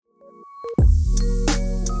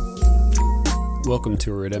Welcome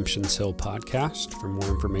to a Redemption's Hill podcast. For more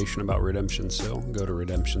information about Redemption's Hill, go to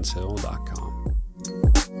redemptionshill.com.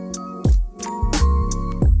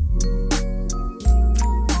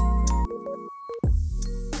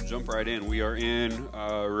 Jump right in. We are in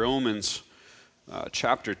Romans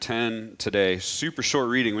chapter 10 today. Super short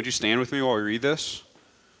reading. Would you stand with me while we read this?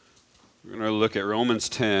 We're going to look at Romans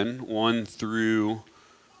 10, 1 through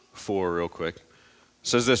 4 real quick. It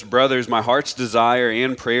says this, "Brothers, my heart's desire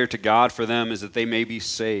and prayer to God for them is that they may be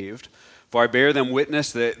saved. For I bear them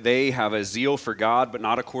witness that they have a zeal for God, but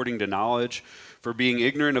not according to knowledge. For being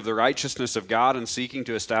ignorant of the righteousness of God and seeking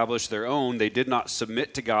to establish their own, they did not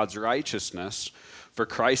submit to God's righteousness. For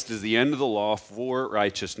Christ is the end of the law for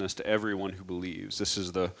righteousness to everyone who believes." This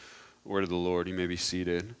is the word of the Lord. You may be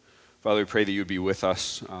seated. Father, we pray that you would be with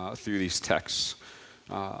us through these texts.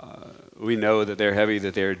 We know that they're heavy,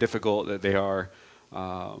 that they're difficult, that they are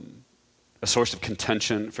a source of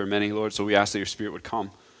contention for many, Lord. So we ask that your Spirit would come.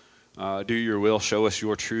 Do your will, show us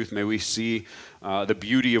your truth. May we see the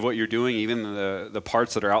beauty of what you're doing, even the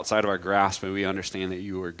parts that are outside of our grasp. May we understand that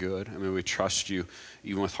you are good. And may we trust you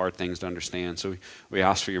even with hard things to understand. So we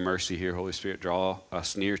ask for your mercy here. Holy Spirit, draw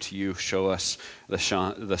us near to you. Show us the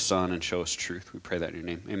Son and show us truth. We pray that in your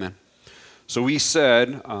name. Amen. So we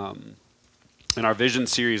said in our vision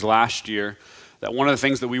series last year that one of the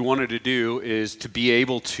things that we wanted to do is to be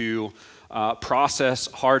able to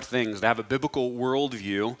process hard things, to have a biblical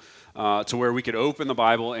worldview to where we could open the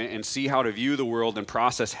Bible and see how to view the world and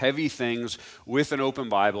process heavy things with an open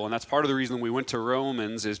Bible. And that's part of the reason we went to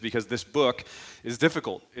Romans, is because this book is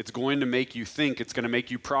difficult. It's going to make you think. It's going to make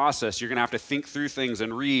you process. You're going to have to think through things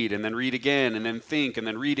and then read again, and then think, and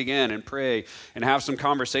then read again, and pray, and have some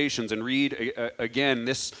conversations, and read again.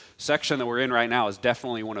 This section that we're in right now is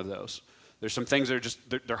definitely one of those. There's some things that are just,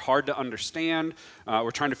 they're hard to understand. We're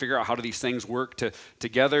trying to figure out how do these things work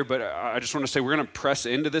together, but I just want to say we're going to press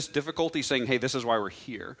into this difficulty saying, hey, this is why we're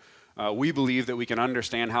here. We believe that we can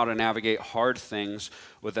understand how to navigate hard things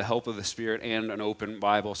with the help of the Spirit and an open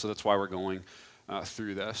Bible, so that's why we're going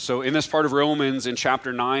through this. So in this part of Romans, in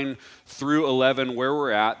chapter 9 through 11, where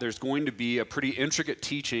we're at, there's going to be a pretty intricate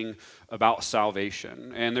teaching about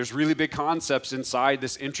salvation. And there's really big concepts inside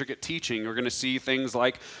this intricate teaching. We're going to see things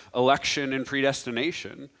like election and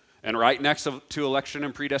predestination. And right next to election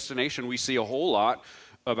and predestination, we see a whole lot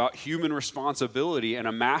about human responsibility and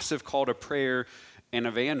a massive call to prayer and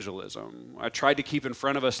evangelism. I tried to keep in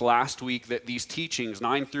front of us last week that these teachings,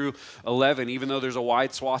 9 through 11, even though there's a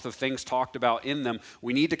wide swath of things talked about in them,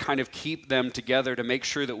 we need to kind of keep them together to make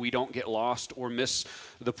sure that we don't get lost or miss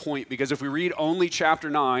the point. Because if we read only chapter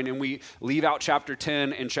 9 and we leave out chapter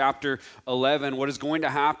 10 and chapter 11, what is going to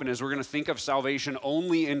happen is we're going to think of salvation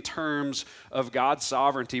only in terms of God's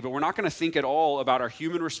sovereignty, but we're not going to think at all about our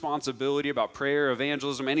human responsibility, about prayer,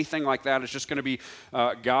 evangelism, anything like that. It's just going to be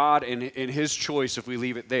God and his choice if we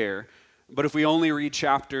leave it there. But if we only read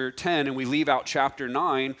chapter 10 and we leave out chapter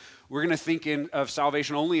 9, we're going to think of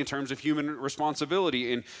salvation only in terms of human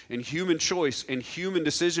responsibility and human choice and human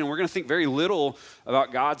decision. We're going to think very little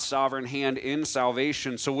about God's sovereign hand in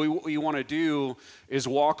salvation. So what we want to do is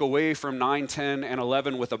walk away from 9, 10, and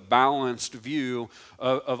 11 with a balanced view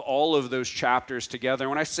of all of those chapters together.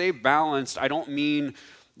 When I say balanced, I don't mean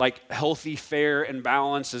like healthy, fair, and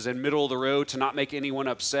balance is in middle of the road to not make anyone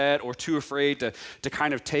upset or too afraid to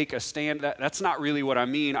kind of take a stand. That's not really what I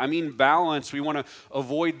mean. I mean balance. We want to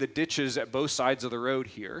avoid the ditches at both sides of the road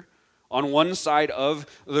here. On one side of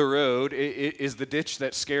the road is the ditch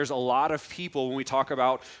that scares a lot of people when we talk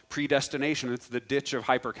about predestination. It's the ditch of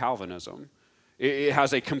hyper-Calvinism. It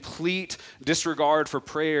has a complete disregard for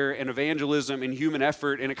prayer and evangelism and human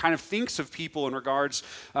effort, and it kind of thinks of people in regards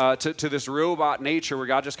to this robot nature where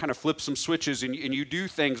God just kind of flips some switches and you do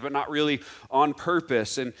things, but not really on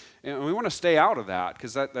purpose. And we want to stay out of that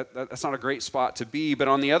because that's not a great spot to be. But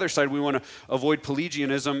on the other side, we want to avoid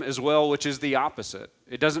Pelagianism as well, which is the opposite.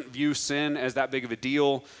 It doesn't view sin as that big of a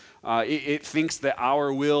deal. It thinks that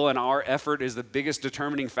our will and our effort is the biggest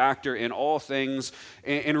determining factor in all things,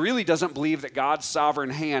 and really doesn't believe that God's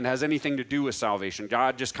sovereign hand has anything to do with salvation.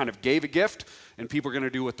 God just kind of gave a gift, and people are going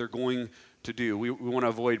to do what they're going to do. We want to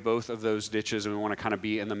avoid both of those ditches, and we want to kind of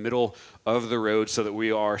be in the middle of the road so that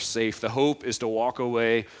we are safe. The hope is to walk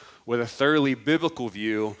away with a thoroughly biblical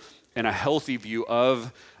view and a healthy view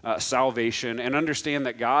of salvation, and understand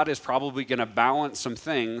that God is probably going to balance some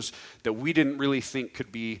things that we didn't really think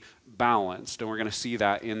could be balanced, and we're going to see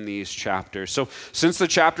that in these chapters. So since the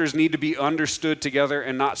chapters need to be understood together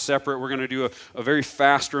and not separate, we're going to do a very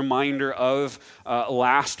fast reminder of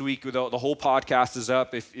last week. The whole podcast is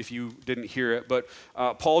up if you didn't hear it, but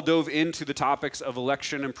Paul dove into the topics of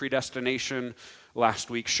election and predestination last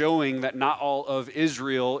week, showing that not all of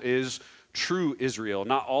Israel is true Israel.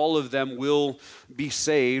 Not all of them will be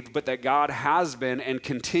saved, but that God has been and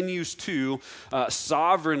continues to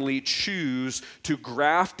sovereignly choose to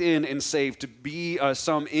graft in and save, to be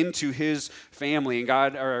some into his family.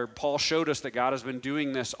 And Paul showed us that God has been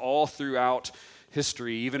doing this all throughout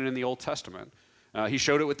history, even in the Old Testament. He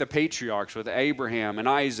showed it with the patriarchs, with Abraham and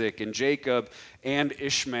Isaac and Jacob and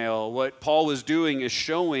Ishmael. What Paul was doing is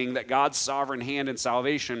showing that God's sovereign hand in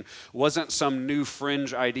salvation wasn't some new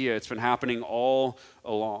fringe idea. It's been happening all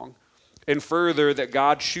along. And further, that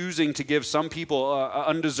God choosing to give some people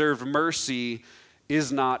undeserved mercy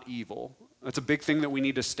is not evil. That's a big thing that we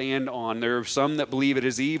need to stand on. There are some that believe it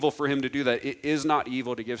is evil for him to do that. It is not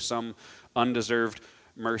evil to give some undeserved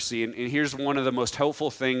mercy. And here's one of the most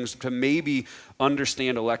helpful things to maybe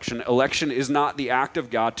understand election. Election is not the act of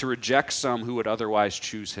God to reject some who would otherwise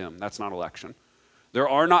choose him. That's not election. There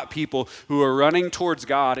are not people who are running towards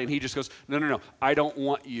God and he just goes, no, I don't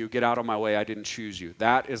want you. Get out of my way. I didn't choose you.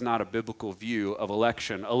 That is not a biblical view of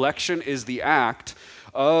election. Election is the act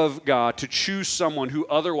of God to choose someone who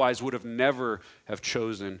otherwise would have never have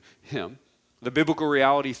chosen him. The biblical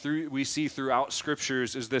reality we see throughout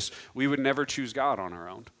scriptures is this: we would never choose God on our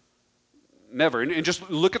own. Never. And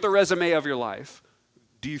just look at the resume of your life.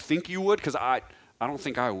 Do you think you would? Because I don't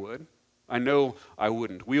think I would. I know I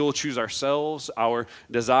wouldn't. We will choose ourselves, our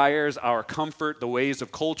desires, our comfort, the ways of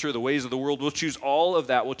culture, the ways of the world. We'll choose all of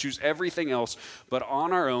that. We'll choose everything else. But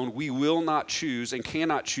on our own, we will not choose and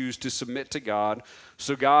cannot choose to submit to God.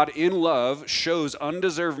 So God, in love, shows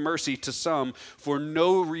undeserved mercy to some for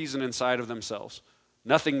no reason inside of themselves.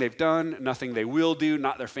 Nothing they've done, nothing they will do,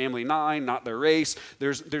 not their family line, not their race.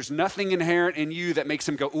 There's nothing inherent in you that makes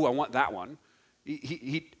him go, ooh, I want that one.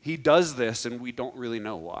 He does this, and we don't really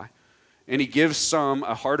know why. And he gives some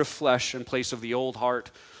a heart of flesh in place of the old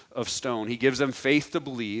heart of stone. He gives them faith to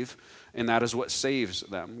believe, and that is what saves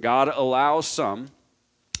them. God allows some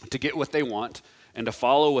to get what they want and to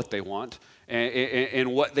follow what they want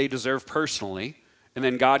and what they deserve personally. And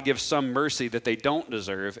then God gives some mercy that they don't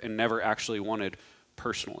deserve and never actually wanted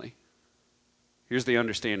personally. Here's the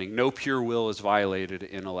understanding. No pure will is violated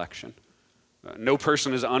in election. No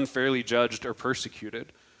person is unfairly judged or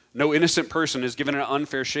persecuted. No innocent person is given an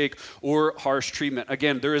unfair shake or harsh treatment.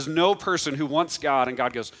 Again, there is no person who wants God and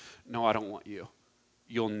God goes, no, I don't want you.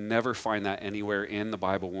 You'll never find that anywhere in the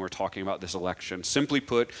Bible when we're talking about this election. Simply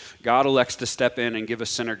put, God elects to step in and give a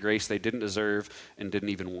sinner grace they didn't deserve and didn't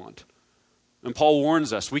even want. And Paul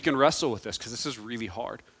warns us, we can wrestle with this because this is really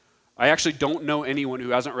hard. I actually don't know anyone who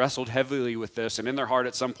hasn't wrestled heavily with this and in their heart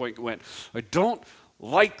at some point went, I don't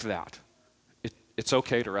like that. It's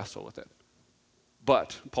okay to wrestle with it.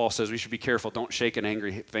 But Paul says we should be careful. Don't shake an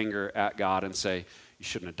angry finger at God and say, you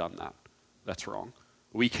shouldn't have done that. That's wrong.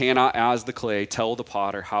 We cannot, as the clay, tell the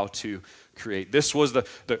potter how to create. This was the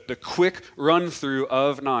quick run-through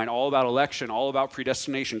of 9, all about election, all about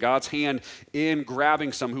predestination, God's hand in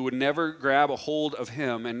grabbing some who would never grab a hold of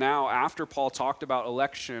him. And now, after Paul talked about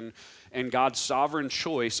election and God's sovereign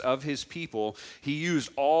choice of his people, he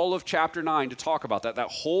used all of chapter 9 to talk about that. That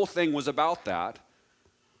whole thing was about that.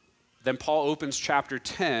 Then Paul opens chapter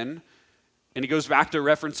 10, and he goes back to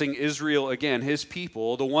referencing Israel again, his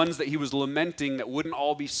people, the ones that he was lamenting that wouldn't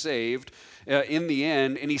all be saved in the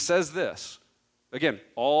end. And he says this, again,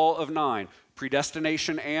 all of 9,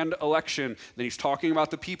 predestination and election. Then he's talking about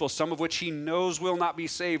the people, some of which he knows will not be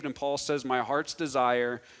saved. And Paul says, my heart's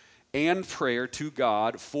desire and prayer to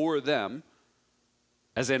God for them,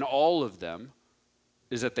 as in all of them,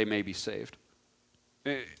 is that they may be saved.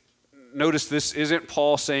 Notice this isn't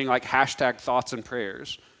Paul saying like hashtag thoughts and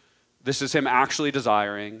prayers. This is him actually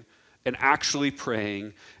desiring and actually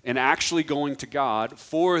praying and actually going to God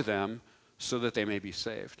for them so that they may be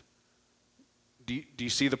saved. Do you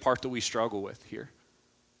see the part that we struggle with here?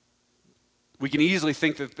 We can easily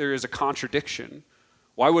think that there is a contradiction.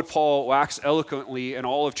 Why would Paul wax eloquently in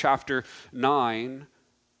all of chapter 9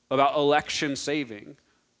 about election saving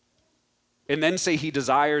and then say he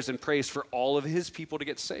desires and prays for all of his people to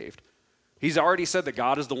get saved? He's already said that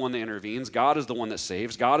God is the one that intervenes. God is the one that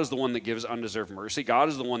saves. God is the one that gives undeserved mercy. God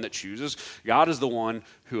is the one that chooses. God is the one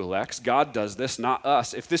who elects. God does this, not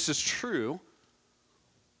us. If this is true,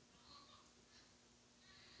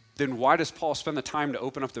 then why does Paul spend the time to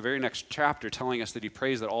open up the very next chapter telling us that he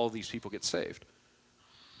prays that all of these people get saved?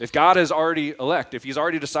 If God has already elected, if he's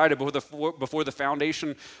already decided before the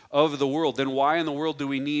foundation of the world, then why in the world do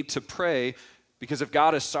we need to pray? Because if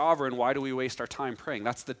God is sovereign, why do we waste our time praying?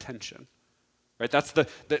 That's the tension, right? That's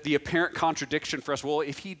the apparent contradiction for us. Well,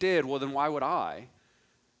 if he did, well, then why would I?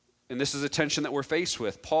 And this is a tension that we're faced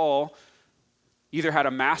with. Paul either had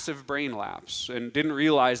a massive brain lapse and didn't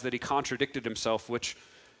realize that he contradicted himself, which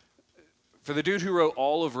for the dude who wrote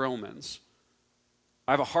all of Romans,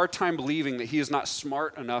 I have a hard time believing that he is not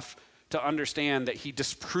smart enough to understand that he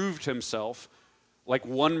disproved himself like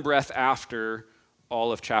one breath after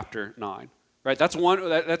all of chapter 9. Right? That's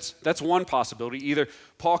one possibility. Either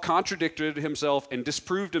Paul contradicted himself and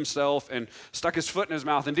disproved himself and stuck his foot in his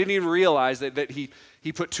mouth and didn't even realize that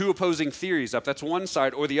he put two opposing theories up. That's one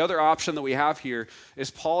side. Or the other option that we have here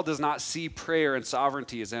is Paul does not see prayer and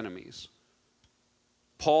sovereignty as enemies.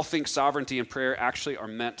 Paul thinks sovereignty and prayer actually are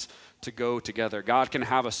meant to go together. God can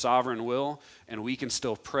have a sovereign will, and we can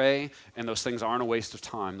still pray, and those things aren't a waste of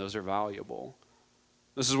time. Those are valuable.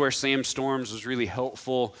 This is where Sam Storms was really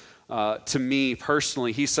helpful to me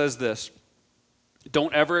personally. He says this: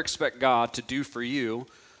 don't ever expect God to do for you,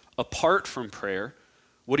 apart from prayer,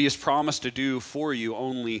 what he has promised to do for you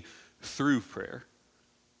only through prayer.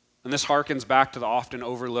 And this harkens back to the often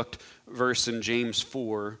overlooked verse in James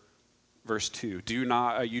 4, verse 2.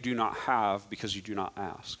 You do not have because you do not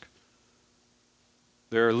ask.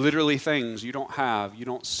 There are literally things you don't have, you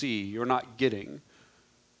don't see, you're not getting,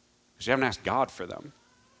 because you haven't asked God for them.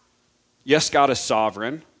 Yes, God is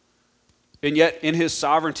sovereign, and yet in his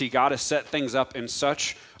sovereignty, God has set things up in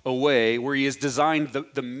such a way where he has designed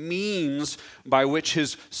the means by which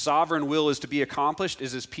his sovereign will is to be accomplished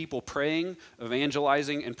is his people praying,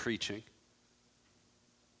 evangelizing, and preaching.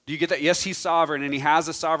 Do you get that? Yes, he's sovereign and he has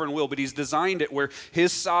a sovereign will, but he's designed it where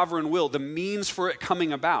his sovereign will, the means for it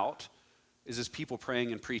coming about, is his people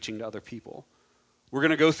praying and preaching to other people. We're going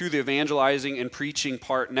to go through the evangelizing and preaching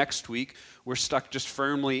part next week. We're stuck just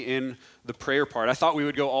firmly in the prayer part. I thought we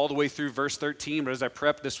would go all the way through verse 13, but as I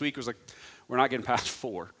prepped this week, I was like, we're not getting past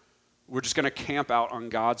 4. We're just going to camp out on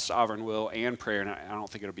God's sovereign will and prayer, and I don't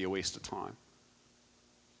think it'll be a waste of time.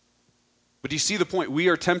 But do you see the point? We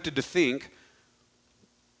are tempted to think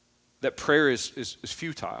that prayer is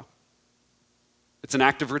futile. It's an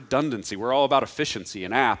act of redundancy. We're all about efficiency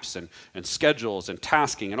and apps and schedules and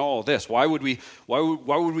tasking and all this. Why would we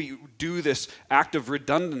do this act of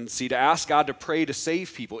redundancy to ask God to pray to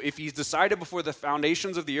save people? If he's decided before the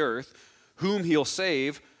foundations of the earth whom he'll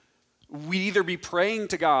save, we'd either be praying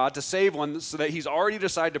to God to save one so that he's already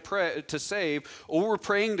decided to save, or we're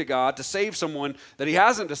praying to God to save someone that he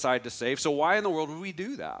hasn't decided to save. So why in the world would we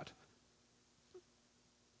do that?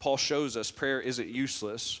 Paul shows us prayer isn't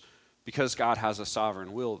useless because God has a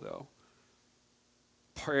sovereign will, though.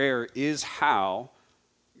 Prayer is how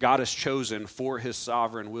God has chosen for his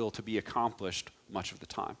sovereign will to be accomplished much of the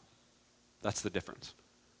time. That's the difference.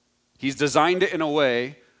 He's designed it in a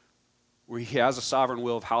way where he has a sovereign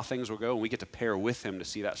will of how things will go, and we get to pair with him to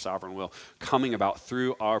see that sovereign will coming about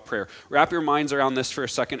through our prayer. Wrap your minds around this for a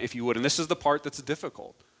second, if you would, and this is the part that's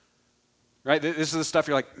difficult. Right? This is the stuff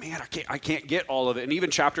you're like, man, I can't get all of it. And even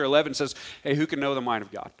chapter 11 says, hey, who can know the mind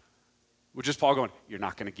of God? Which is Paul going, you're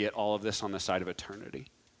not going to get all of this on the side of eternity.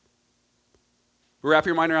 Wrap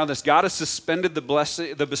your mind around this. God has suspended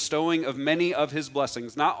the bestowing of many of his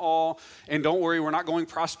blessings. Not all, and don't worry, we're not going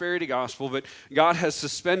prosperity gospel, but God has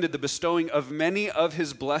suspended the bestowing of many of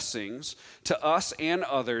his blessings to us and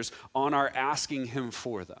others on our asking him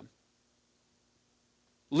for them.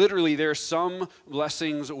 Literally, there are some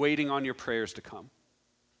blessings waiting on your prayers to come.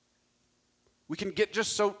 We can get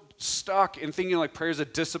just so stuck in thinking like prayer is a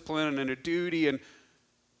discipline and a duty, and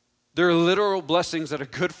there are literal blessings that a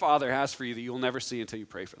good father has for you that you'll never see until you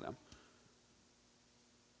pray for them.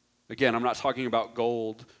 Again, I'm not talking about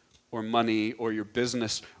gold or money or your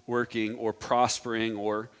business working or prospering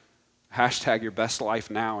or hashtag your best life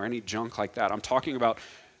now or any junk like that. I'm talking about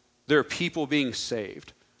there are people being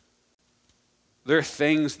saved. There are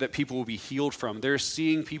things that people will be healed from. They're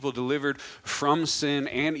seeing people delivered from sin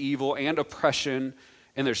and evil and oppression,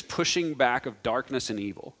 and there's pushing back of darkness and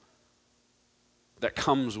evil that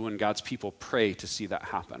comes when God's people pray to see that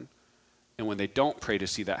happen. And when they don't pray to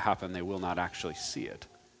see that happen, they will not actually see it.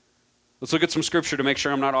 Let's look at some scripture to make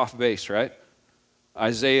sure I'm not off base, right?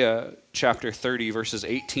 Isaiah chapter 30, verses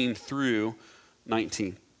 18 through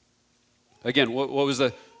 19. Again, what was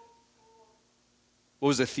the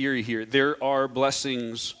theory here? There are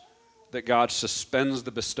blessings that God suspends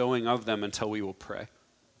the bestowing of them until we will pray.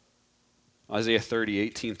 Isaiah 30,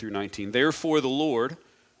 18 through 19. Therefore the Lord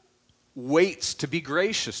waits to be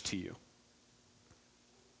gracious to you.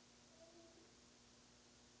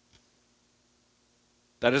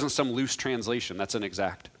 That isn't some loose translation. That's an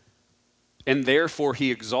exact. And therefore he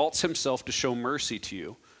exalts himself to show mercy to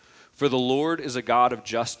you. For the Lord is a God of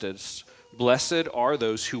justice. Blessed are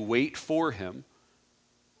those who wait for him,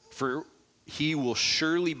 for he will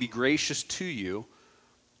surely be gracious to you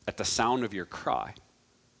at the sound of your cry.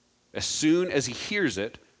 As soon as he hears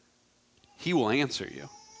it, he will answer you.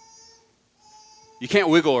 You can't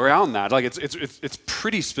wiggle around that. Like it's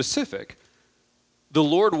pretty specific. The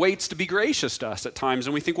Lord waits to be gracious to us at times,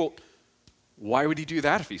 and we think, well, why would he do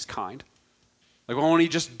that if he's kind? Like, why won't he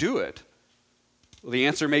just do it? Well, the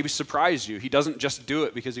answer maybe surprised you. He doesn't just do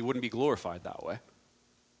it because he wouldn't be glorified that way.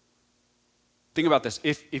 Think about this.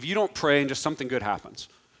 If you don't pray and just something good happens,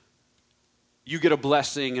 you get a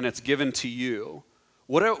blessing and it's given to you,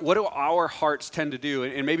 what do our hearts tend to do?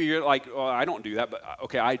 And maybe you're like, oh, I don't do that, but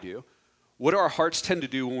okay, I do. What do our hearts tend to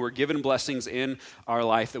do when we're given blessings in our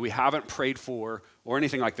life that we haven't prayed for or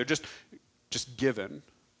anything like that? They're just given.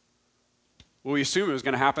 Well, we assume it was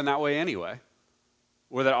going to happen that way anyway.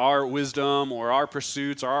 Or that our wisdom or our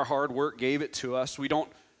pursuits or our hard work gave it to us. We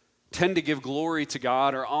don't tend to give glory to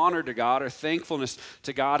God or honor to God or thankfulness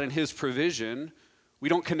to God and his provision. We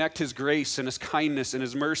don't connect his grace and his kindness and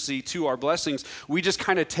his mercy to our blessings. We just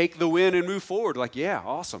kind of take the win and move forward like, yeah,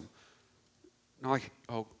 awesome. Not like,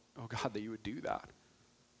 oh God, that you would do that.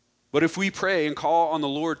 But if we pray and call on the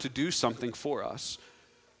Lord to do something for us,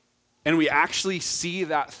 and we actually see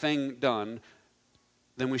that thing done,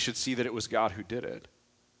 then we should see that it was God who did it.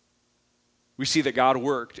 We see that God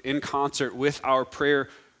worked in concert with our prayer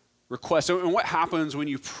requests. And what happens when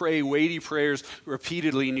you pray weighty prayers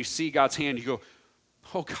repeatedly and you see God's hand? You go,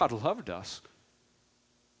 oh, God loved us.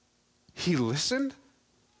 He listened.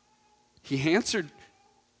 He answered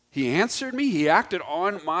me. He acted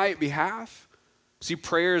on my behalf. See,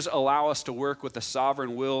 prayers allow us to work with the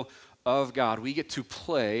sovereign will of God. We get to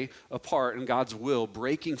play a part in God's will,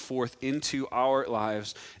 breaking forth into our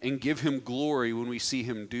lives and give him glory when we see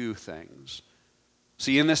him do things.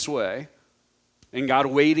 See, in this way, and God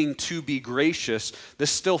waiting to be gracious, this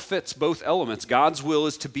still fits both elements. God's will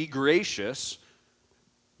is to be gracious.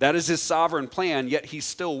 That is his sovereign plan, yet he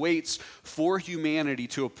still waits for humanity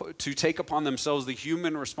to take upon themselves the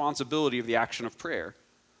human responsibility of the action of prayer.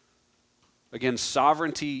 Again,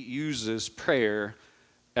 sovereignty uses prayer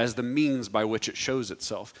as the means by which it shows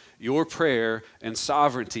itself. Your prayer and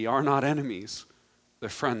sovereignty are not enemies. They're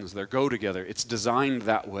friends. They go together. It's designed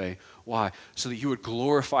that way. Why? So that you would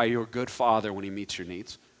glorify your good Father when he meets your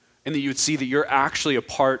needs. And that you would see that you're actually a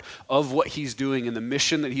part of what he's doing and the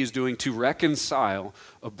mission that he's doing to reconcile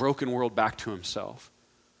a broken world back to himself.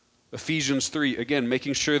 Ephesians 3, again,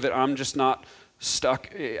 making sure that I'm just not stuck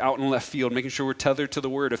out in left field, making sure we're tethered to the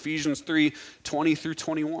word. Ephesians 3, 20 through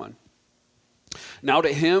 21. Now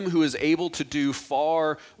to him who is able to do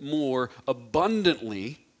far more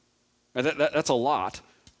abundantly, that's a lot,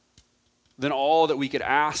 than all that we could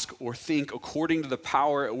ask or think according to the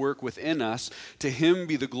power at work within us, to him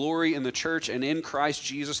be the glory in the church and in Christ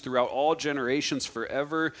Jesus throughout all generations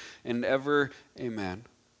forever and ever. Amen.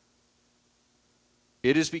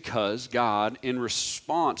 It is because God, in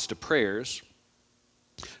response to prayers,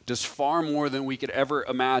 does far more than we could ever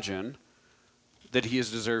imagine that he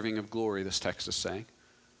is deserving of glory, this text is saying.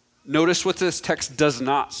 Notice what this text does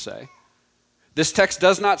not say. This text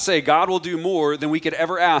does not say God will do more than we could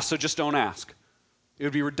ever ask, so just don't ask. It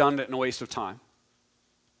would be redundant and a waste of time.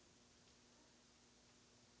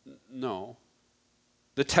 No.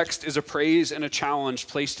 The text is a praise and a challenge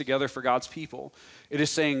placed together for God's people. It is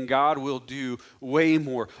saying God will do way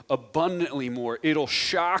more, abundantly more. It'll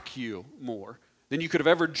shock you more than you could have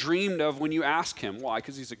ever dreamed of when you ask him. Why?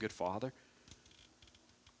 Because he's a good Father.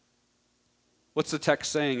 What's the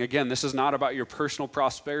text saying? Again, this is not about your personal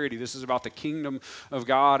prosperity. This is about the kingdom of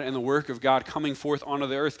God and the work of God coming forth onto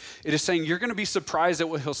the earth. It is saying you're going to be surprised at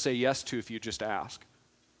what he'll say yes to if you just ask.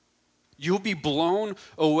 You'll be blown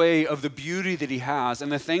away of the beauty that he has and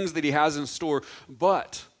the things that he has in store,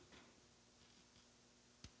 but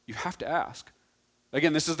you have to ask.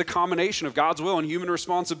 Again, this is the combination of God's will and human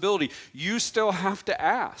responsibility. You still have to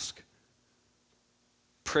ask.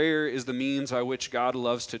 Prayer is the means by which God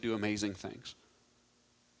loves to do amazing things.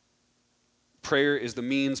 Prayer is the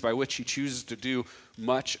means by which he chooses to do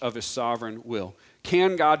much of his sovereign will.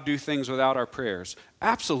 Can God do things without our prayers?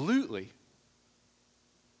 Absolutely.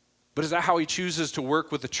 But is that how he chooses to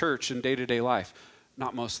work with the church in day-to-day life?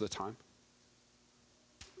 Not most of the time.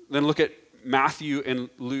 Then look at Matthew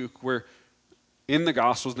and Luke, where in the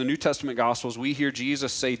Gospels, the New Testament Gospels, we hear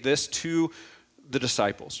Jesus say this to the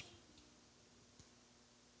disciples.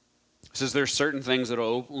 He says, there are certain things that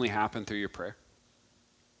will only happen through your prayer.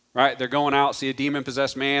 right? They're going out, see a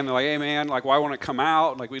demon-possessed man. They're like, hey, man, like, why won't it come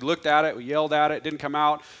out? Like, we looked at it, we yelled at it, it didn't come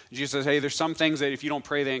out. Jesus says, hey, there's some things that if you don't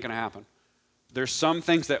pray, they ain't going to happen. There's some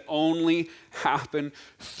things that only happen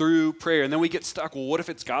through prayer. And then we get stuck. Well, what if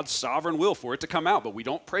it's God's sovereign will for it to come out, but we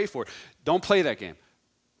don't pray for it? Don't play that game.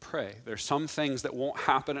 Pray. There's some things that won't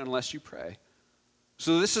happen unless you pray.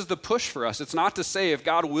 So this is the push for us. It's not to say if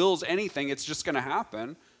God wills anything, it's just going to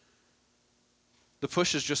happen. The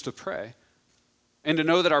push is just to pray. And to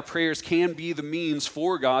know that our prayers can be the means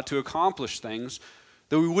for God to accomplish things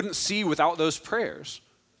that we wouldn't see without those prayers.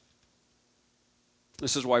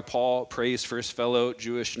 This is why Paul prays for his fellow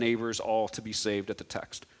Jewish neighbors all to be saved at the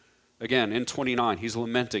text. Again, in 29, he's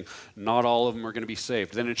lamenting not all of them are going to be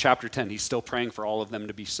saved. Then in chapter 10, he's still praying for all of them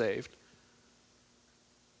to be saved.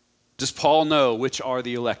 Does Paul know which are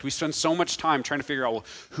the elect? We spend so much time trying to figure out, well,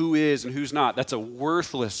 who is and who's not. That's a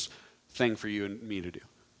worthless thing for you and me to do.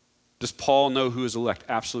 Does Paul know who is elect?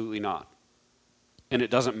 Absolutely not. And it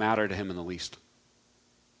doesn't matter to him in the least.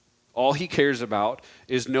 All he cares about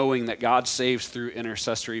is knowing that God saves through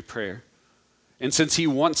intercessory prayer. And since he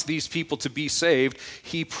wants these people to be saved,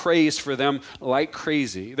 he prays for them like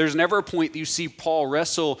crazy. There's never a point that you see Paul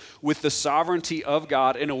wrestle with the sovereignty of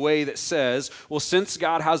God in a way that says, well, since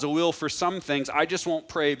God has a will for some things, I just won't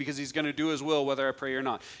pray because he's going to do his will whether I pray or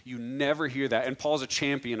not. You never hear that. And Paul's a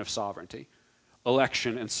champion of sovereignty.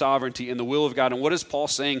 Election and sovereignty and the will of God. And what is Paul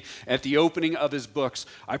saying at the opening of his books?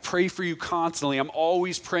 I pray for you constantly. I'm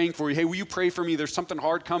always praying for you. Hey, will you pray for me? There's something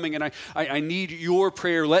hard coming and I need your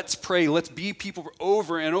prayer. Let's pray. Let's be people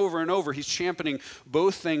over and over and over. He's championing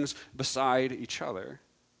both things beside each other.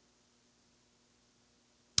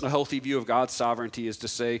 A healthy view of God's sovereignty is to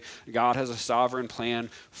say God has a sovereign plan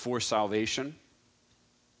for salvation.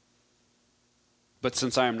 But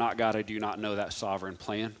since I am not God, I do not know that sovereign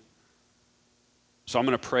plan. So I'm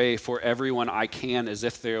going to pray for everyone I can as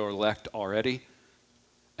if they are elect already.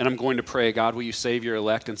 And I'm going to pray, God, will you save your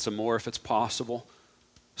elect and some more if it's possible?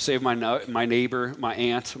 Save my neighbor, my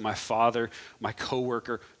aunt, my father, my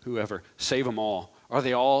coworker, whoever. Save them all. Are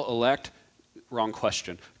they all elect? Wrong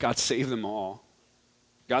question. God, save them all.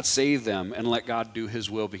 God, save them and let God do his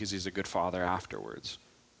will because he's a good father afterwards.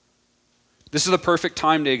 This is the perfect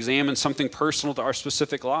time to examine something personal to our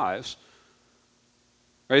specific lives.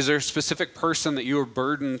 Right? Is there a specific person that you are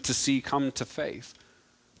burdened to see come to faith,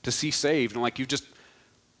 to see saved? And like you've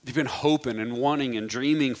been hoping and wanting and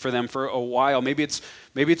dreaming for them for a while. Maybe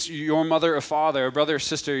it's your mother or father, a brother or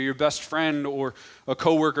sister, your best friend or a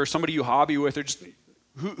coworker, somebody you hobby with, or just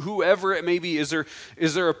whoever it may be. Is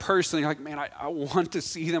there a person you're like, man, I want to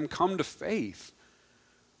see them come to faith?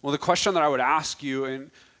 Well, the question that I would ask you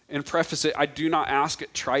and preface it, I do not ask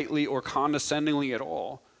it tritely or condescendingly at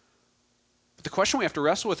all. But the question we have to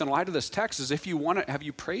wrestle with in light of this text is if you want it, have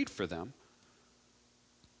you prayed for them?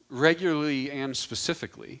 Regularly and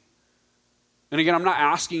specifically. And again, I'm not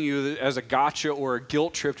asking you as a gotcha or a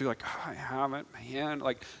guilt trip to be like, oh, I haven't, man.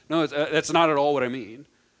 Like, no, that's not at all what I mean.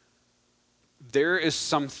 There is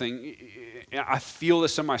something, I feel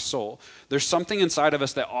this in my soul. There's something inside of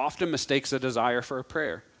us that often mistakes a desire for a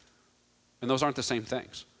prayer. And those aren't the same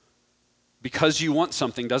things. Because you want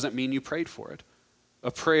something doesn't mean you prayed for it. A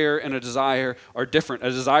prayer and a desire are different. A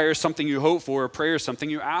desire is something you hope for. A prayer is something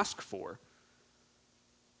you ask for.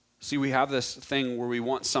 See, we have this thing where we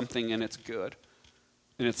want something and it's good.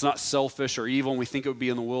 And it's not selfish or evil, and we think it would be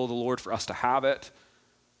in the will of the Lord for us to have it.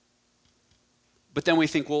 But then we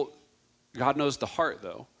think, well, God knows the heart,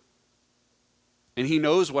 though. And he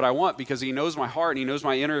knows what I want because he knows my heart and he knows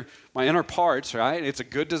my inner parts, right? It's a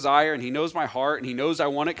good desire and he knows my heart and he knows I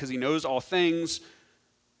want it because he knows all things.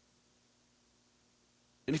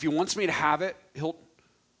 And if he wants me to have it,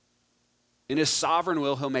 in his sovereign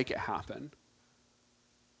will, he'll make it happen.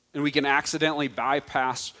 And we can accidentally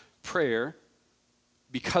bypass prayer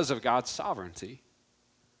because of God's sovereignty.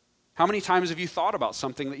 How many times have you thought about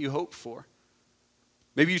something that you hoped for?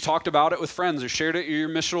 Maybe you talked about it with friends or shared it in your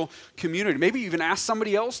missional community. Maybe you even asked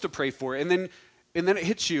somebody else to pray for it, and then it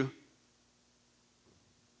hits you.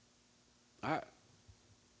 I've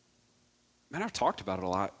talked about it a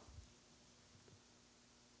lot.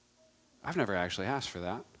 I've never actually asked for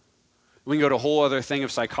that. We can go to a whole other thing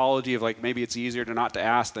of psychology of like maybe it's easier to not to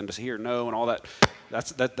ask than to hear no and all that.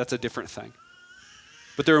 That's a different thing.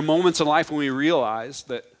 But there are moments in life when we realize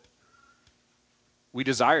that we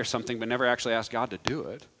desire something but never actually ask God to do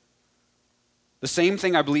it. The same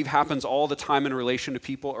thing I believe happens all the time in relation to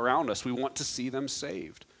people around us. We want to see them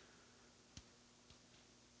saved.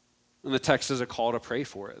 And the text is a call to pray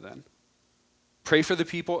for it then. Pray for the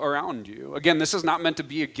people around you. Again, this is not meant to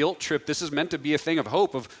be a guilt trip. This is meant to be a thing of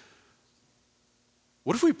hope of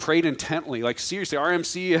What if we prayed intently? Like seriously,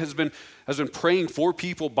 RMC has been praying for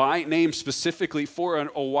people by name specifically for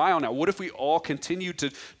a while now. What if we all continued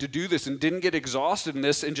to do this and didn't get exhausted in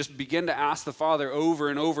this and just begin to ask the Father over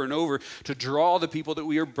and over and over to draw the people that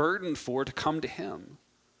we are burdened for to come to him?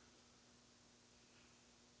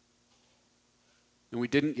 And we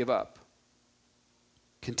didn't give up.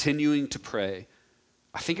 Continuing to pray.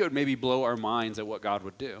 I think it would maybe blow our minds at what God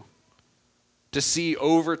would do. To see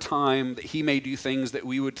over time that he may do things that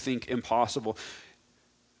we would think impossible.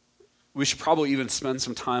 We should probably even spend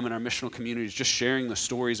some time in our missional communities just sharing the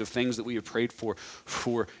stories of things that we have prayed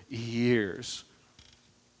for years.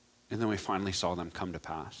 And then we finally saw them come to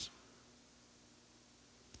pass.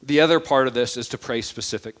 The other part of this is to pray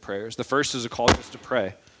specific prayers. The first is a call just to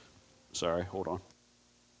pray. Sorry, hold on.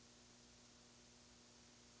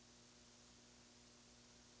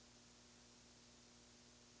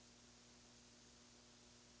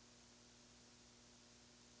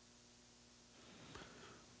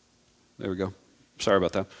 There we go. Sorry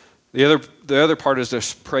about that. The other part is to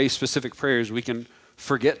pray specific prayers. We can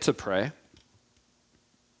forget to pray.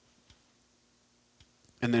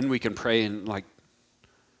 And then we can pray and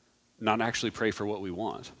not actually pray for what we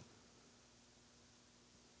want.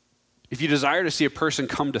 If you desire to see a person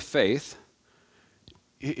come to faith,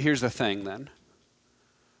 here's the thing then.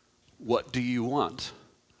 What do you want?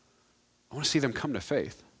 I want to see them come to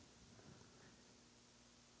faith.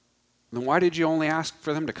 Then why did you only ask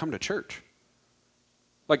for them to come to church?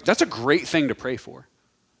 That's a great thing to pray for.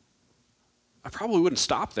 I probably wouldn't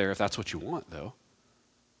stop there if that's what you want, though.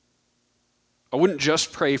 I wouldn't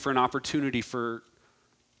just pray for an opportunity for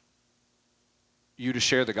you to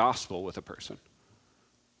share the gospel with a person.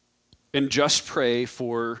 And just pray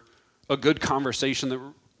for a good conversation that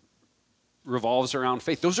revolves around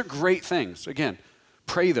faith. Those are great things. Again,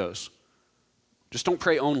 pray those. Just don't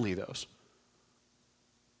pray only those.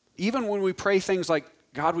 Even when we pray things like,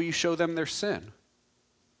 God, will you show them their sin?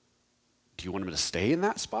 Do you want them to stay in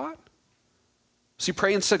that spot? See,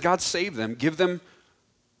 pray instead, God, save them. Give them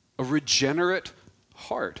a regenerate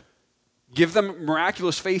heart. Give them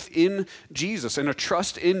miraculous faith in Jesus and a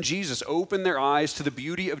trust in Jesus. Open their eyes to the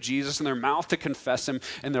beauty of Jesus and their mouth to confess him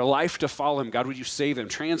and their life to follow him. God, would you save them?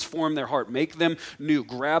 Transform their heart. Make them new.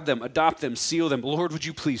 Grab them. Adopt them. Seal them. Lord, would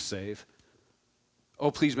you please save?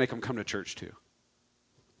 Oh, please make them come to church too.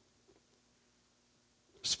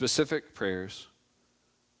 Specific prayers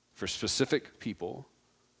for specific people.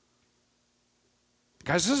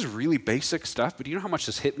 Guys, this is really basic stuff, but do you know how much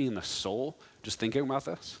this hit me in the soul just thinking about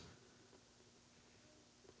this?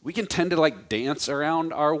 We can tend to dance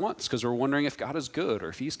around our wants because we're wondering if God is good or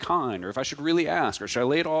if he's kind or if I should really ask or should I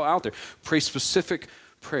lay it all out there. Pray specific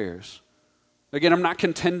prayers. Again, I'm not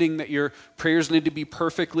contending that your prayers need to be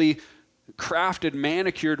perfectly crafted,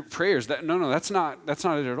 manicured prayers. No, that's not it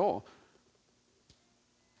at all.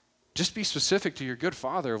 Just be specific to your good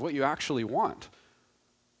Father of what you actually want.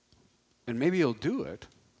 And maybe he'll do it.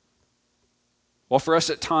 While for us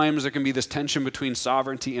at times there can be this tension between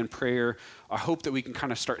sovereignty and prayer, I hope that we can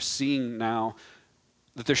kind of start seeing now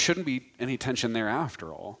that there shouldn't be any tension there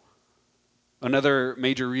after all. Another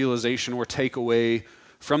major realization or takeaway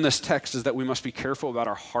from this text is that we must be careful about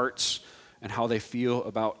our hearts and how they feel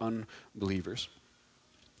about unbelievers.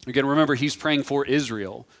 Again, remember, he's praying for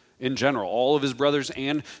Israel in general, all of his brothers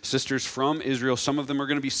and sisters from Israel. Some of them are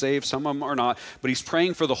going to be saved, some of them are not, but he's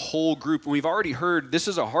praying for the whole group. And we've already heard this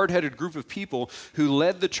is a hard-headed group of people who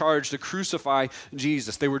led the charge to crucify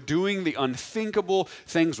Jesus. They were doing the unthinkable,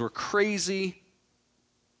 things were crazy,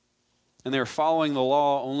 and they were following the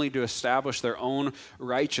law only to establish their own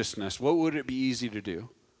righteousness. What would it be easy to do?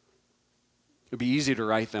 It would be easy to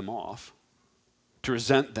write them off, to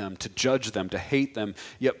resent them, to judge them, to hate them.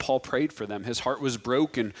 Yet Paul prayed for them. His heart was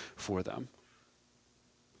broken for them.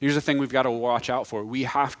 Here's the thing we've got to watch out for. We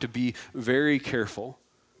have to be very careful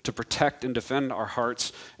to protect and defend our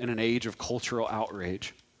hearts in an age of cultural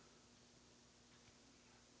outrage.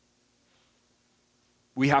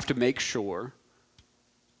 We have to make sure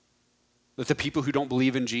that the people who don't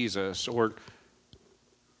believe in Jesus, or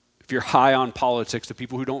if you're high on politics, the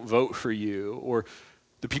people who don't vote for you, or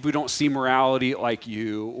the people who don't see morality like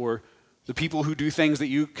you, or the people who do things that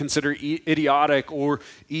you consider idiotic or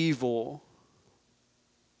evil,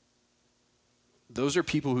 those are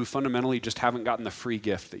people who fundamentally just haven't gotten the free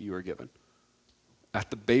gift that you were given.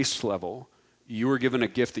 At the base level, you were given a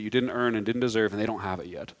gift that you didn't earn and didn't deserve, and they don't have it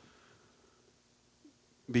yet.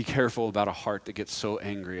 Be careful about a heart that gets so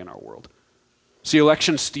angry in our world. See,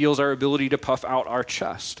 election steals our ability to puff out our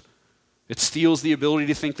chest. It steals the ability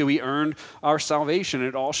to think that we earned our salvation.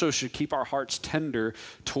 It also should keep our hearts tender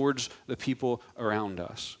towards the people around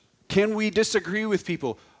us. Can we disagree with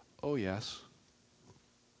people? Oh, yes.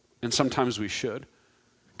 And sometimes we should.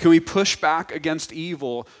 Can we push back against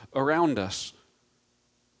evil around us?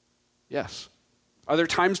 Yes. Are there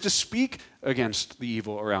times to speak against the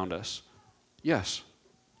evil around us? Yes.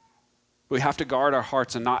 We have to guard our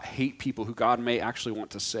hearts and not hate people who God may actually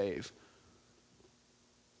want to save.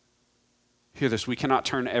 Hear this, we cannot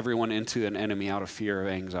turn everyone into an enemy out of fear or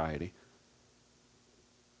anxiety.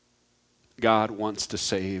 God wants to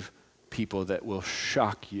save people that will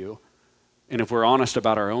shock you. And if we're honest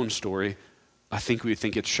about our own story, I think we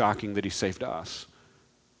think it's shocking that he saved us.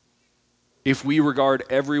 If we regard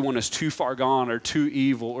everyone as too far gone or too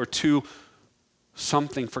evil or too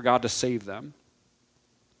something for God to save them,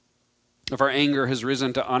 if our anger has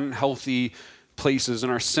risen to unhealthy places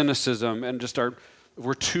and our cynicism and just if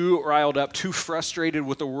we're too riled up, too frustrated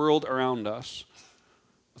with the world around us,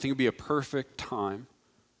 I think it would be a perfect time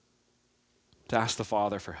to ask the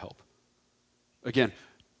Father for help. Again,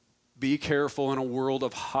 be careful in a world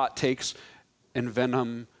of hot takes and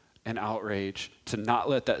venom and outrage to not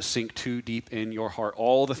let that sink too deep in your heart.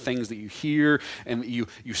 All the things that you hear and that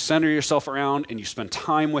you center yourself around and you spend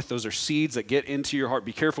time with, those are seeds that get into your heart.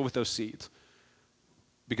 Be careful with those seeds.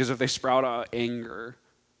 Because if they sprout out anger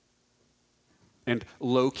and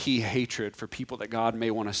low-key hatred for people that God may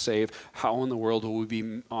want to save, how in the world will we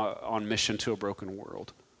be on mission to a broken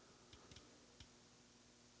world?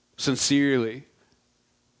 Sincerely,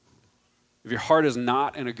 if your heart is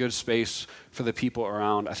not in a good space for the people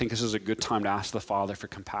around, I think this is a good time to ask the Father for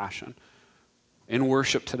compassion. In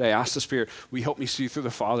worship today, ask the Spirit, will you help me see through the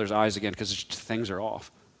Father's eyes again, because things are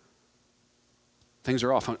off. Things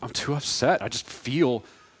are off. I'm too upset. I just feel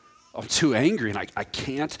I'm too angry and I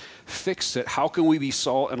can't fix it. How can we be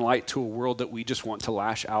salt and light to a world that we just want to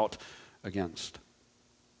lash out against?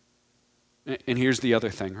 And here's the other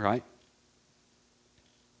thing, right?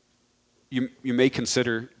 You may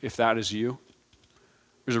consider, if that is you,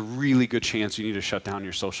 there's a really good chance you need to shut down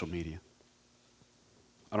your social media.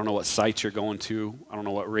 I don't know what sites you're going to. I don't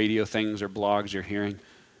know what radio things or blogs you're hearing.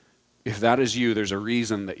 If that is you, there's a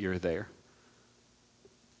reason that you're there.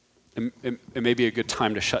 It may be a good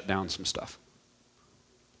time to shut down some stuff.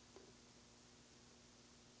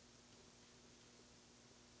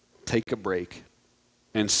 Take a break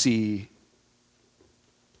and see,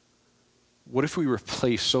 what if we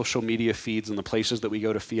replace social media feeds and the places that we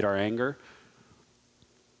go to feed our anger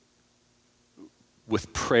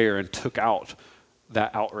with prayer and took out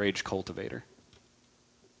that outrage cultivator?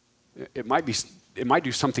 It might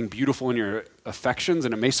do something beautiful in your affections,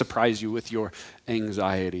 and it may surprise you with your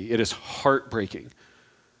anxiety. It is heartbreaking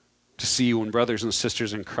to see when brothers and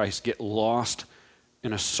sisters in Christ get lost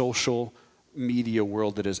in a social media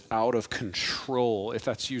world that is out of control. If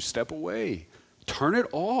that's you, step away. Turn it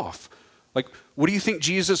off. Like, what do you think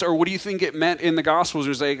Jesus, or what do you think it meant in the Gospels? It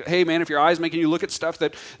was like, hey man, if your eye's making you look at stuff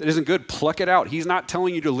that isn't good, pluck it out. He's not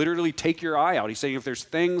telling you to literally take your eye out. He's saying if there's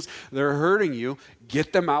things that are hurting you,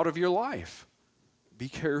 get them out of your life. Be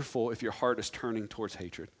careful if your heart is turning towards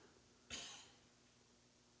hatred.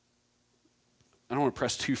 I don't want to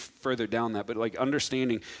press too further down that, but like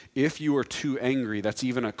understanding if you are too angry, that's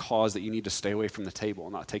even a cause that you need to stay away from the table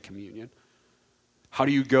and not take communion. How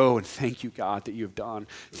do you go and thank you, God, that you've done?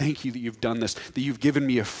 Thank you that you've done this, that you've given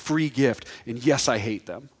me a free gift, and yes, I hate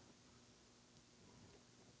them.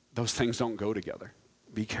 Those things don't go together.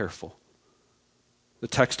 Be careful. The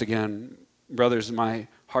text again, brothers, my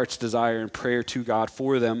heart's desire and prayer to God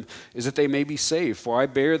for them is that they may be saved. For I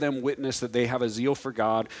bear them witness that they have a zeal for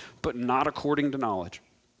God, but not according to knowledge.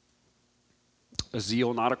 A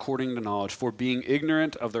zeal not according to knowledge. For being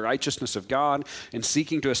ignorant of the righteousness of God and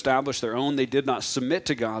seeking to establish their own, they did not submit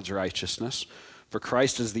to God's righteousness. For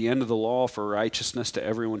Christ is the end of the law for righteousness to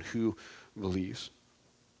everyone who believes.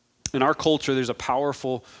 In our culture, there's a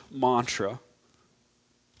powerful mantra.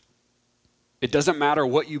 It doesn't matter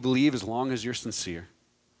what you believe as long as you're sincere.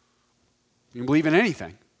 You can believe in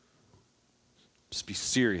anything. Just be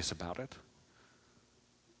serious about it.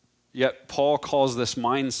 Yet Paul calls this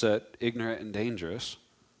mindset ignorant and dangerous.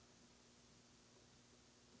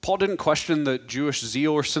 Paul didn't question the Jewish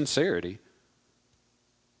zeal or sincerity.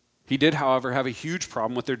 He did, however, have a huge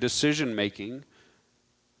problem with their decision making.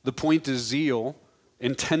 The point is zeal,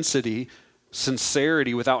 intensity,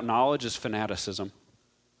 sincerity without knowledge is fanaticism.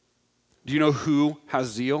 Do you know who has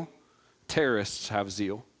zeal? Terrorists have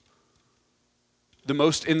zeal. The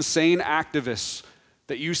most insane activists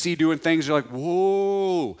that you see doing things, you're like,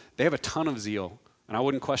 whoa, they have a ton of zeal. And I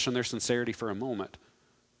wouldn't question their sincerity for a moment.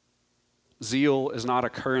 Zeal is not a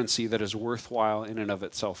currency that is worthwhile in and of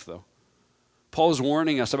itself, though. Paul is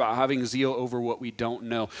warning us about having zeal over what we don't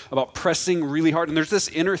know, about pressing really hard. And there's this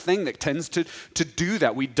inner thing that tends to do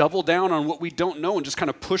that. We double down on what we don't know and just kind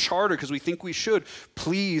of push harder because we think we should.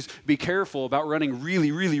 Please be careful about running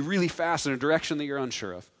really, really, really fast in a direction that you're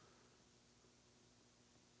unsure of.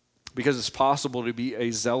 Because it's possible to be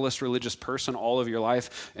a zealous religious person all of your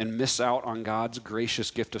life and miss out on God's gracious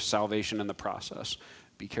gift of salvation in the process.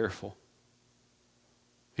 Be careful.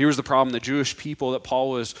 Here's the problem. The Jewish people that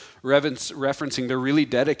Paul was referencing, they're really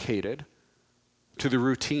dedicated to the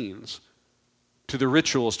routines, to the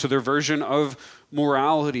rituals, to their version of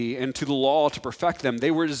morality, and to the law to perfect them.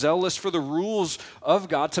 They were zealous for the rules of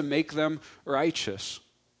God to make them righteous.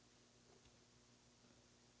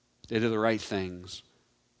 They did the right things,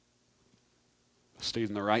 stayed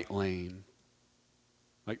in the right lane,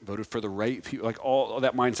 like voted for the right people, like all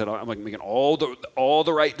that mindset. I'm like making all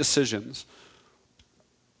the right decisions.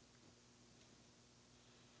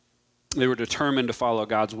 They were determined to follow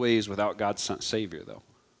God's ways without God's sent Savior, though.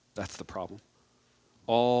 That's the problem.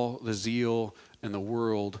 All the zeal in the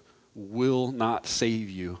world will not save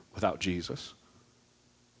you without Jesus.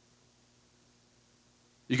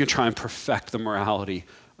 You can try and perfect the morality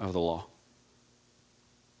of the law.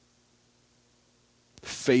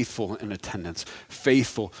 Faithful in attendance,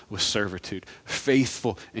 faithful with servitude,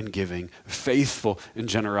 faithful in giving, faithful in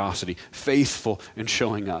generosity, faithful in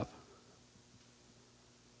showing up.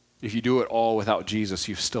 If you do it all without Jesus,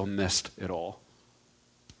 you've still missed it all.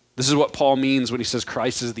 This is what Paul means when he says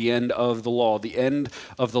Christ is the end of the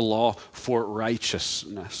law for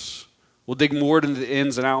righteousness. We'll dig more into the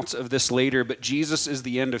ins and outs of this later, but Jesus is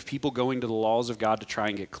the end of people going to the laws of God to try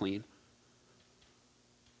and get clean.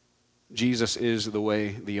 Jesus is the way,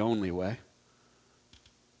 the only way.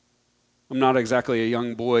 I'm not exactly a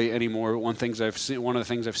young boy anymore, but one of the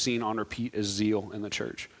things I've seen on repeat is zeal in the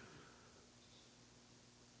church.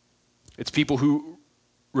 It's people who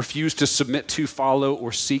refuse to submit to, follow,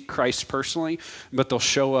 or seek Christ personally, but they'll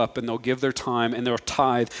show up and they'll give their time and they'll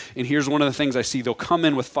tithe. And here's one of the things I see. They'll come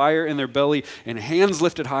in with fire in their belly and hands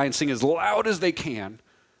lifted high and sing as loud as they can,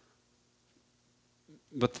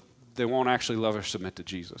 but they won't actually love or submit to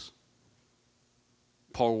Jesus.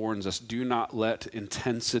 Paul warns us, do not let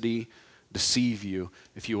intensity deceive you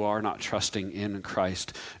if you are not trusting in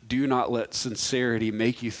Christ. Do not let sincerity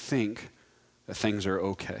make you think that things are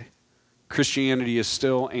okay. Christianity is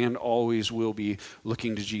still and always will be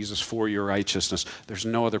looking to Jesus for your righteousness. There's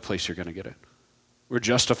no other place you're going to get it. We're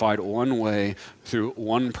justified one way through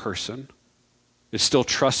one person. It's still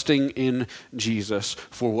trusting in Jesus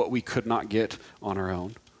for what we could not get on our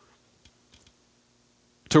own.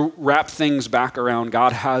 To wrap things back around,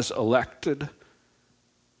 God has elected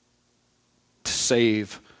to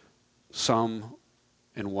save some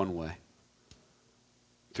in one way,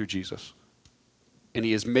 through Jesus. And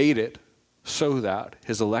he has made it so that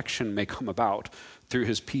his election may come about through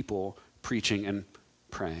his people preaching and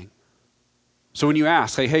praying. So when you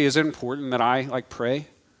ask, hey, is it important that I pray?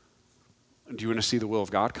 Do you want to see the will of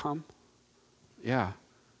God come? Yeah.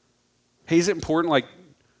 Hey, is it important,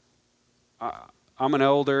 I'm an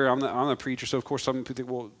elder, I'm the preacher, so of course some people think,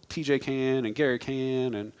 well, TJ can, and Gary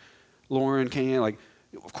can, and Lauren can.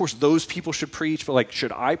 Of course those people should preach, but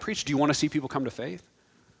should I preach? Do you want to see people come to faith?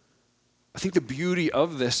 I think the beauty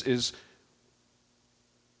of this is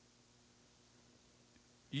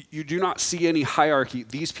you do not see any hierarchy.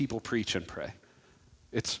 These people preach and pray.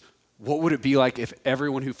 It's what would it be like if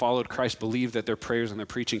everyone who followed Christ believed that their prayers and their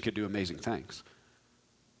preaching could do amazing things?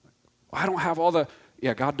 I don't have all the...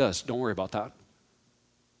 Yeah, God does. Don't worry about that.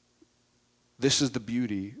 This is the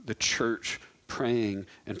beauty. The church praying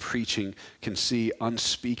and preaching can see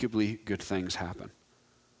unspeakably good things happen.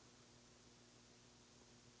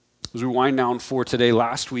 As we wind down for today,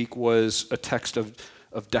 last week was a text of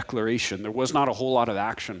declaration. There was not a whole lot of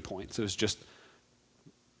action points. It was just,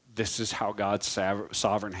 this is how God's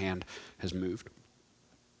sovereign hand has moved.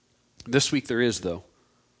 This week there is, though.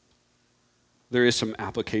 There is some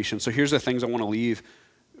application. So here's the things I want to leave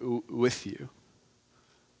with you.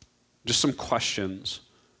 Just some questions,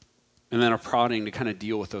 and then a prodding to kind of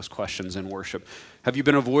deal with those questions in worship. Have you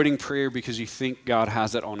been avoiding prayer because you think God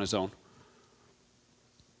has it on his own?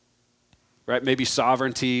 Right? Maybe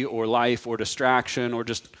sovereignty or life or distraction or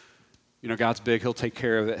just, God's big, he'll take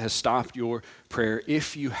care of it, has stopped your prayer.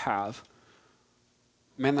 If you have,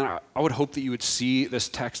 man, then I would hope that you would see this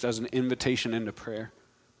text as an invitation into prayer.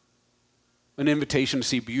 An invitation to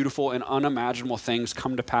see beautiful and unimaginable things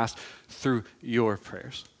come to pass through your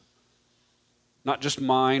prayers. not just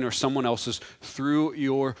mine or someone else's, through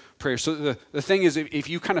your prayer. So the thing is, if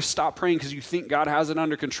you kind of stop praying because you think God has it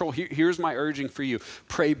under control, here's my urging for you.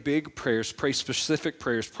 Pray big prayers, pray specific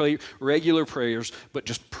prayers, pray regular prayers, but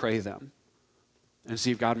just pray them and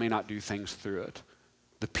see if God may not do things through it.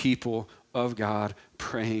 The people of God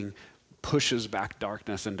praying pushes back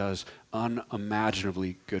darkness and does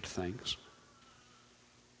unimaginably good things.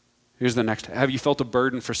 Here's the next. Have you felt a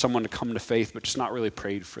burden for someone to come to faith but just not really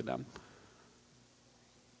prayed for them?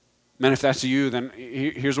 Man, if that's you, then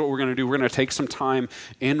here's what we're going to do. We're going to take some time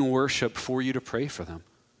in worship for you to pray for them.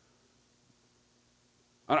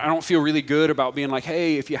 I don't feel really good about being like,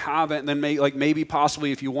 hey, if you haven't, then maybe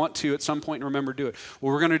possibly if you want to at some point, remember, do it.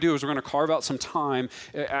 What we're going to do is we're going to carve out some time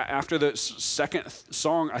after the second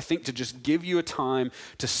song, I think, to just give you a time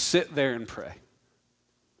to sit there and pray.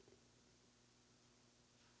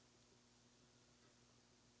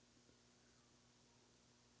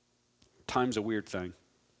 Time's a weird thing.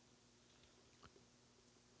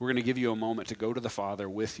 We're going to give you a moment to go to the Father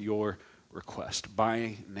with your request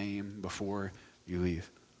by name before you leave.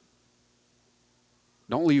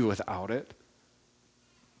 Don't leave without it.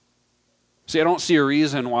 See, I don't see a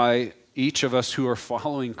reason why each of us who are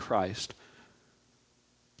following Christ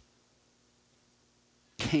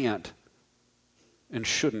can't and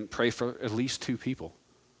shouldn't pray for at least two people.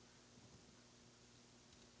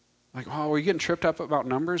 Like, oh, are you getting tripped up about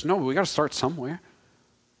numbers? No, we got to start somewhere.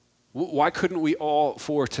 Why couldn't we all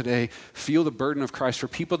for today feel the burden of Christ for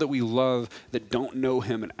people that we love that don't know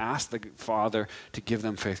him and ask the Father to give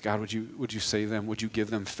them faith? God, would you save them? Would you give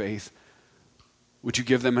them faith? Would you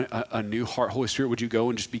give them a new heart? Holy Spirit, would you go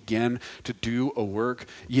and just begin to do a work?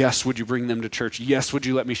 Yes, would you bring them to church? Yes, would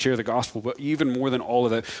you let me share the gospel? But even more than all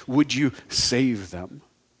of that, would you save them?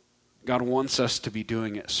 God wants us to be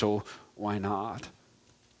doing it, so why not?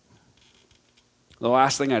 The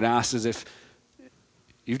last thing I'd ask is if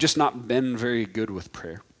you've just not been very good with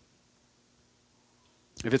prayer.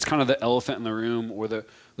 If it's kind of the elephant in the room or the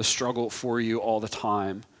struggle for you all the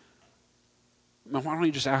time, why don't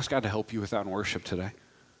you just ask God to help you with that in worship today?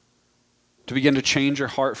 To begin to change your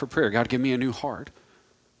heart for prayer. God, give me a new heart.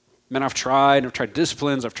 Man, I've tried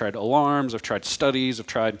disciplines, I've tried alarms, I've tried studies, I've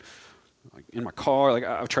tried in my car,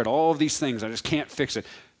 I've tried all of these things. I just can't fix it.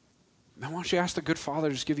 Man, why don't you ask the good Father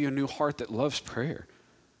to just give you a new heart that loves prayer?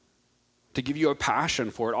 To give you a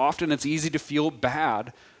passion for it. Often it's easy to feel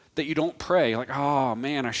bad that you don't pray. Like, oh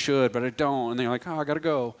man, I should, but I don't. And then you're like, oh, I got to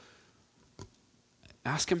go.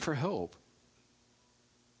 Ask him for help.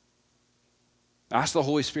 Ask the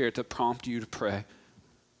Holy Spirit to prompt you to pray.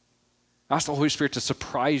 Ask the Holy Spirit to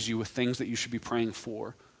surprise you with things that you should be praying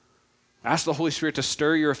for. Ask the Holy Spirit to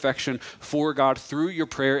stir your affection for God through your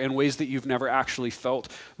prayer in ways that you've never actually felt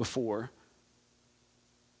before.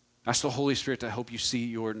 Ask the Holy Spirit to help you see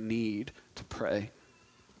your need to pray.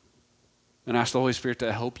 And ask the Holy Spirit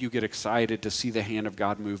to help you get excited to see the hand of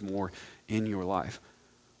God move more in your life.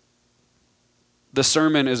 The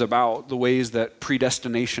sermon is about the ways that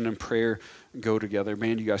predestination and prayer go together.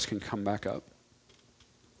 Man, you guys can come back up.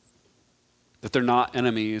 That they're not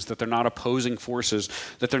enemies, that they're not opposing forces,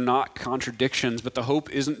 that they're not contradictions, but the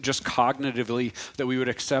hope isn't just cognitively that we would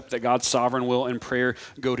accept that God's sovereign will and prayer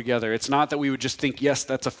go together. It's not that we would just think, yes,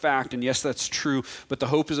 that's a fact, and yes, that's true, but the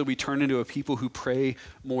hope is that we turn into a people who pray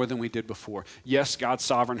more than we did before. Yes, God's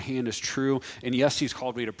sovereign hand is true, and yes, he's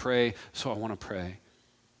called me to pray, so I want to pray.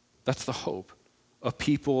 That's the hope, a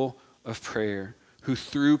people of prayer who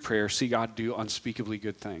through prayer see God do unspeakably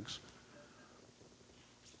good things.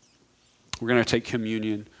 We're going to take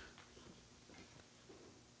communion.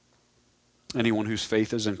 Anyone whose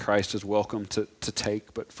faith is in Christ is welcome to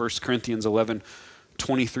take. But 1 Corinthians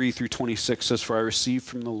 11:23 through 26 says, "For I received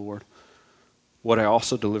from the Lord what I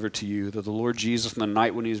also delivered to you, that the Lord Jesus, on the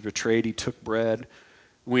night when he was betrayed, he took bread.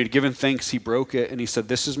 When he had given thanks, he broke it, and he said,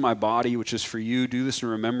 'This is my body, which is for you. Do this in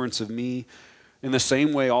remembrance of me.' In the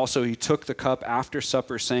same way also he took the cup after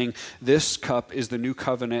supper, saying, 'This cup is the new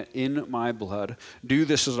covenant in my blood. Do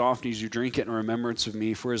this as often as you drink it in remembrance of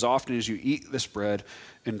me. For as often as you eat this bread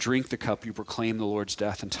and drink the cup, you proclaim the Lord's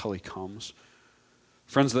death until he comes.'"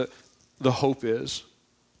 Friends, the hope is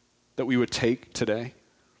that we would take today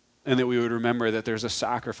and that we would remember that there's a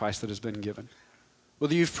sacrifice that has been given.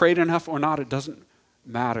 Whether you've prayed enough or not, it doesn't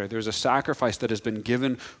matter. There's a sacrifice that has been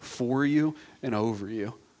given for you and over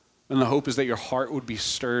you. And the hope is that your heart would be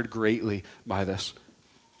stirred greatly by this.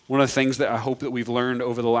 One of the things that I hope that we've learned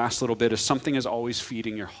over the last little bit is something is always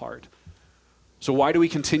feeding your heart. So why do we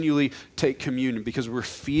continually take communion? Because we're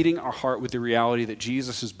feeding our heart with the reality that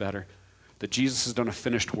Jesus is better, that Jesus has done a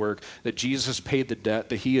finished work, that Jesus has paid the debt,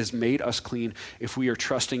 that he has made us clean if we are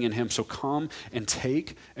trusting in him. So come and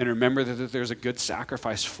take and remember that there's a good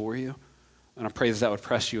sacrifice for you. And I pray that that would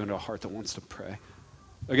press you into a heart that wants to pray.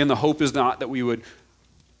 Again, the hope is not that we would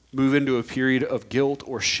move into a period of guilt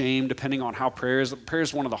or shame, depending on how prayer is. Prayer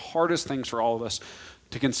is one of the hardest things for all of us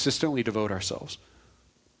to consistently devote ourselves.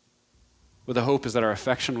 But the hope is that our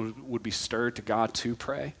affection would be stirred to God to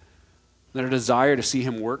pray, that our desire to see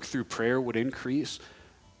him work through prayer would increase.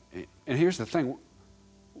 And here's the thing.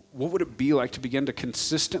 What would it be like to begin to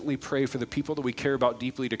consistently pray for the people that we care about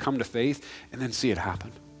deeply to come to faith and then see it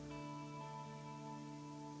happen?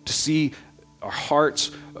 To see our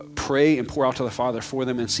hearts pray and pour out to the Father for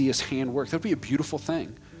them and see his hand work. That would be a beautiful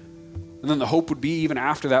thing. And then the hope would be even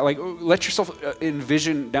after that, like let yourself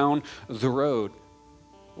envision down the road.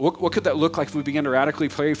 What could that look like if we began to radically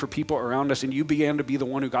pray for people around us and you began to be the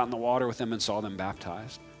one who got in the water with them and saw them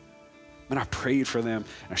baptized? And I prayed for them,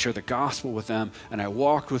 and I shared the gospel with them, and I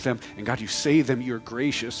walked with them, and God, you saved them, you're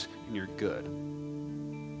gracious, and you're good.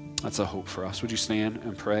 That's a hope for us. Would you stand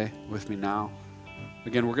and pray with me now?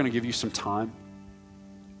 Again, we're going to give you some time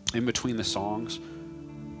in between the songs.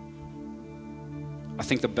 I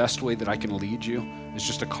think the best way that I can lead you is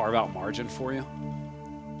just to carve out margin for you.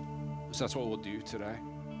 So that's what we'll do today.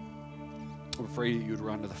 We pray that you would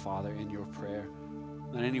run to the Father in your prayer.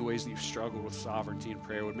 And any ways that you've struggled with sovereignty and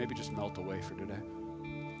prayer would maybe just melt away for today.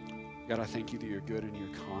 God, I thank you that you're good and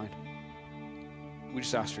you're kind. We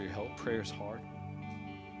just ask for your help. Prayer is hard.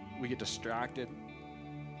 We get distracted.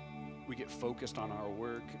 We get focused on our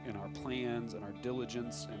work and our plans and our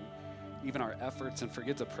diligence and even our efforts and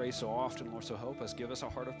forget to pray so often. Lord, so help us. Give us a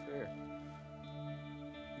heart of prayer.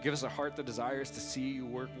 Give us a heart that desires to see you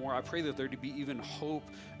work more. I pray that there to be even hope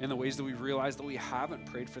in the ways that we realize that we haven't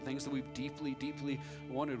prayed for things that we've deeply, deeply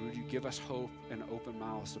wanted. Would you give us hope and open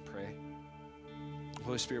mouths to pray?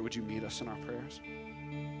 Holy Spirit, would you meet us in our prayers?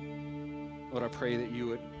 Lord, I pray that you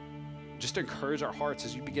would just encourage our hearts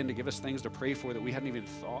as you begin to give us things to pray for that we hadn't even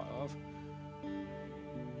thought of.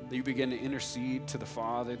 That you begin to intercede to the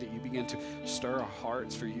Father, that you begin to stir our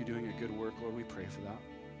hearts for you doing a good work. Lord, we pray for that.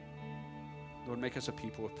 Lord, make us a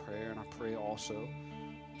people of prayer, and I pray also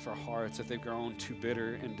for hearts, if they've grown too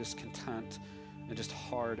bitter and discontent and just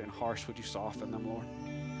hard and harsh, would you soften them, Lord?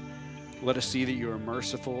 Let us see that you are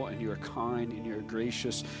merciful and you are kind and you are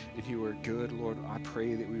gracious and you are good. Lord, I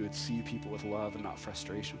pray that we would see people with love and not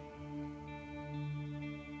frustration.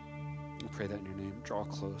 I pray that in your name. Draw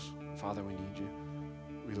close. Father, we need you.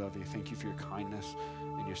 We love you. Thank you for your kindness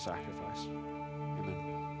and your sacrifice.